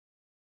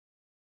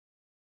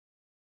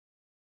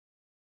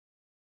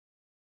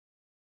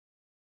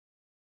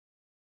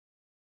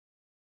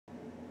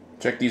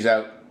Check these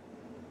out.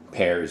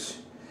 Pears.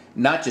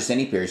 Not just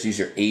any pears,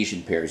 these are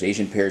Asian pears.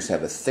 Asian pears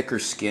have a thicker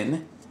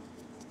skin,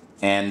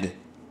 and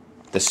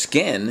the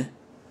skin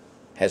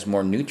has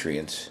more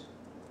nutrients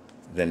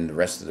than the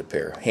rest of the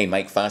pear. Hey,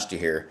 Mike Foster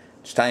here.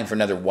 It's time for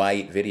another Why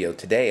Eat video.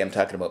 Today I'm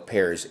talking about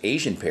pears,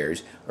 Asian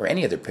pears, or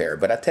any other pear.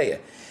 But I'll tell you,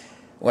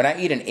 when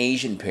I eat an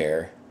Asian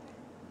pear,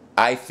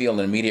 I feel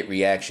an immediate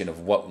reaction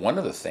of what one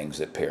of the things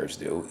that pears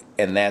do,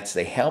 and that's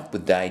they help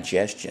with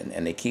digestion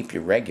and they keep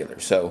you regular.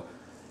 So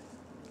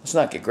let's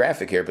not get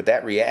graphic here, but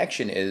that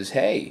reaction is,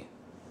 hey,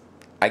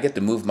 I get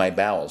to move my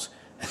bowels.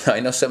 I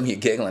know some of you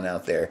giggling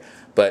out there,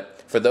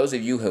 but for those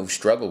of you who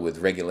struggle with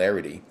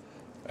regularity,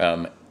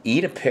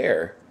 eat a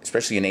pear,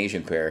 especially an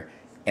Asian pear,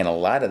 and a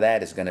lot of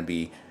that is going to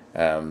be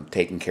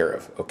taken care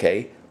of,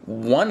 okay?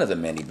 One of the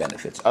many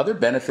benefits. Other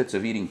benefits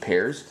of eating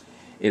pears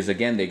is,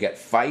 again, they get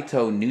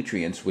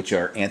phytonutrients, which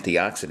are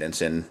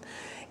antioxidants. And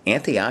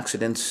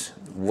antioxidants,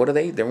 what are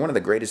they? They're one of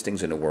the greatest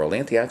things in the world.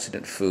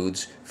 Antioxidant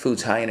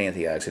foods high in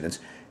antioxidants,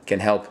 can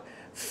help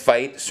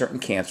fight certain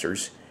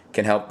cancers,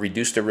 can help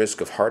reduce the risk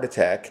of heart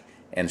attack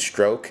and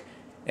stroke,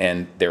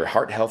 and they're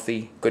heart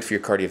healthy, good for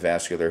your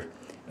cardiovascular,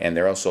 and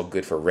they're also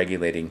good for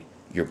regulating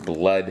your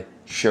blood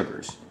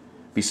sugars.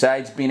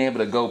 Besides being able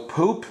to go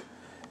poop,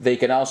 they're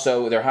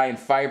high in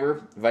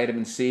fiber,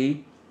 vitamin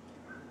C,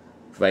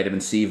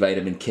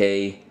 vitamin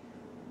K,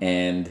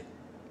 and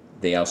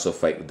they also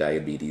fight with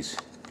diabetes.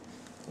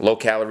 Low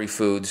calorie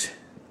foods,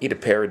 eat a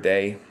pear a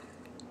day,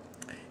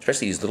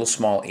 especially these little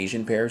small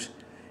Asian pears,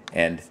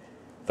 and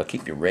they'll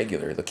keep you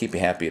regular, they'll keep you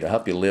happy, it'll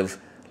help you live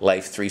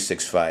life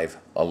 365,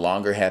 a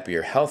longer,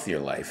 happier, healthier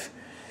life.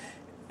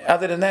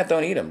 Other than that,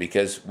 don't eat them,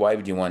 because why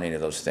would you want any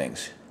of those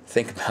things?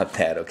 Think about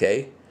that,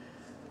 okay?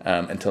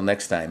 Until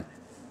next time,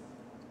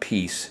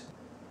 peace.